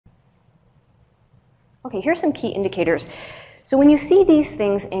Okay, here's some key indicators. So when you see these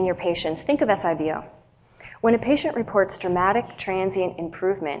things in your patients, think of SIBO. When a patient reports dramatic transient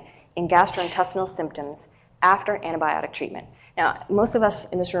improvement in gastrointestinal symptoms after antibiotic treatment. Now, most of us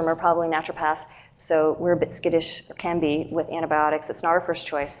in this room are probably naturopaths, so we're a bit skittish, can be, with antibiotics. It's not our first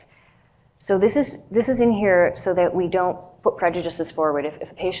choice. So this is in here so that we don't put prejudices forward. If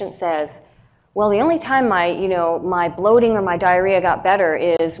a patient says, well, the only time my bloating or my diarrhea got better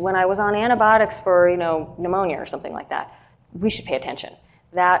is when I was on antibiotics for, pneumonia or something like that, we should pay attention.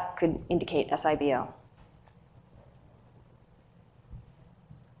 That could indicate SIBO.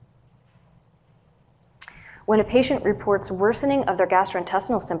 When a patient reports worsening of their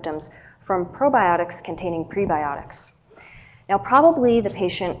gastrointestinal symptoms from probiotics containing prebiotics. Now, probably the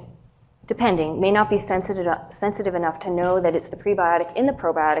patient, depending, may not be sensitive enough to know that it's the prebiotic in the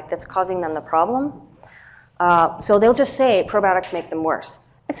probiotic that's causing them the problem. So they'll just say probiotics make them worse.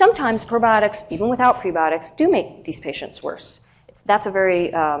 And sometimes probiotics, even without prebiotics, do make these patients worse. That's a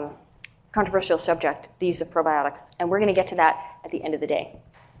very controversial subject, the use of probiotics. And we're going to get to that at the end of the day.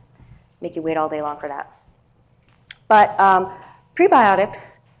 Make you wait all day long for that. But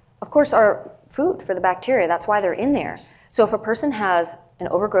prebiotics, of course, are food for the bacteria. That's why they're in there. So if a person has an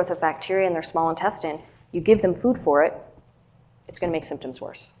overgrowth of bacteria in their small intestine, you give them food for it, it's going to make symptoms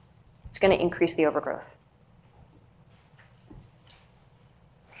worse. It's going to increase the overgrowth.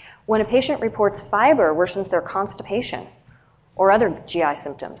 When a patient reports fiber worsens their constipation or other GI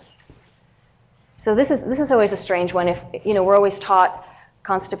symptoms. So this is always a strange one. If we're always taught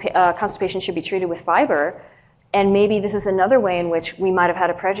constipation should be treated with fiber, and maybe this is another way in which we might have had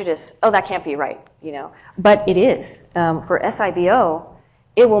a prejudice. Oh, that can't be right, But it is. For SIBO,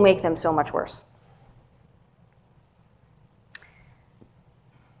 it will make them so much worse.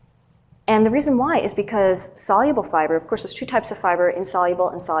 And the reason why is because soluble fiber, of course, there's two types of fiber, insoluble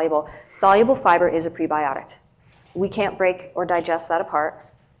and soluble. Soluble fiber is a prebiotic. We can't break or digest that apart,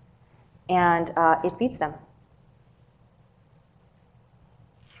 and it feeds them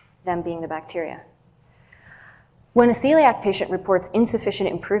being the bacteria. When a celiac patient reports insufficient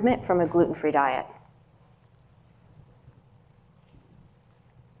improvement from a gluten-free diet.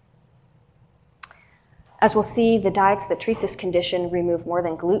 As we'll see, the diets that treat this condition remove more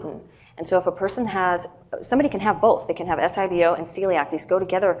than gluten. And so if a person somebody can have both. They can have SIBO and celiac. These go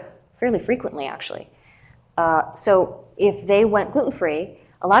together fairly frequently, actually. So if they went gluten-free,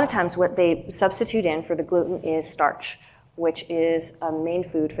 a lot of times what they substitute in for the gluten is starch, which is a main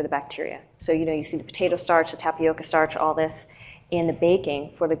food for the bacteria. So, you see the potato starch, the tapioca starch, all this in the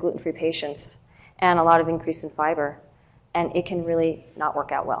baking for the gluten-free patients, and a lot of increase in fiber, and it can really not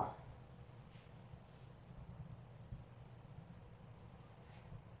work out well.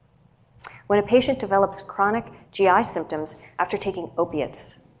 When a patient develops chronic GI symptoms after taking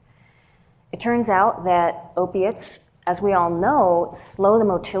opiates, it turns out that opiates, as we all know, slow the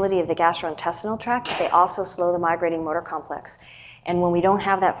motility of the gastrointestinal tract, but they also slow the migrating motor complex. And when we don't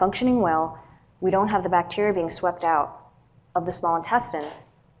have that functioning well, we don't have the bacteria being swept out of the small intestine,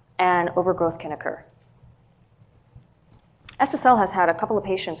 and overgrowth can occur. SSL has had a couple of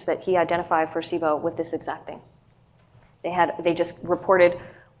patients that he identified for SIBO with this exact thing. They just reported,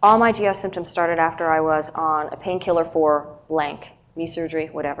 all my GI symptoms started after I was on a painkiller for blank, knee surgery,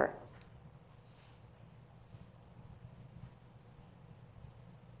 whatever.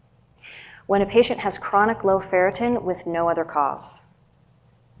 When a patient has chronic low ferritin with no other cause.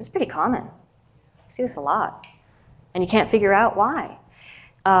 This is pretty common. I see this a lot. And you can't figure out why.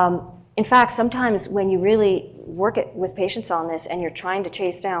 In fact, sometimes when you really work with patients on this and you're trying to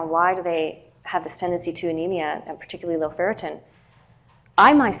chase down why do they have this tendency to anemia, and particularly low ferritin,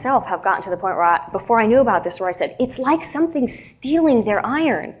 I myself have gotten to the point where, before I knew about this, where I said, it's like something's stealing their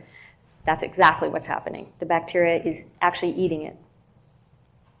iron. That's exactly what's happening. The bacteria is actually eating it.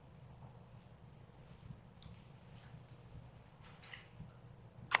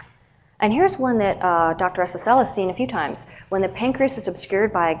 And here's one that Dr. SSL has seen a few times, when the pancreas is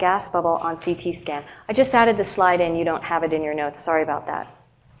obscured by a gas bubble on CT scan. I just added the slide in. You don't have it in your notes. Sorry about that.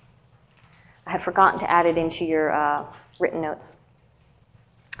 I had forgotten to add it into your written notes.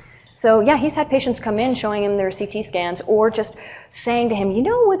 So yeah, he's had patients come in showing him their CT scans, or just saying to him, you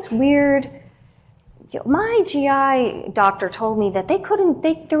know what's weird? My GI doctor told me that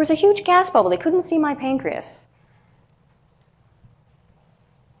there was a huge gas bubble. They couldn't see my pancreas.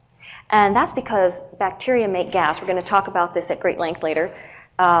 And that's because bacteria make gas. We're going to talk about this at great length later.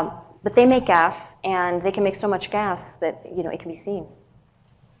 But they make gas, and they can make so much gas that it can be seen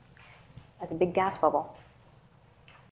as a big gas bubble.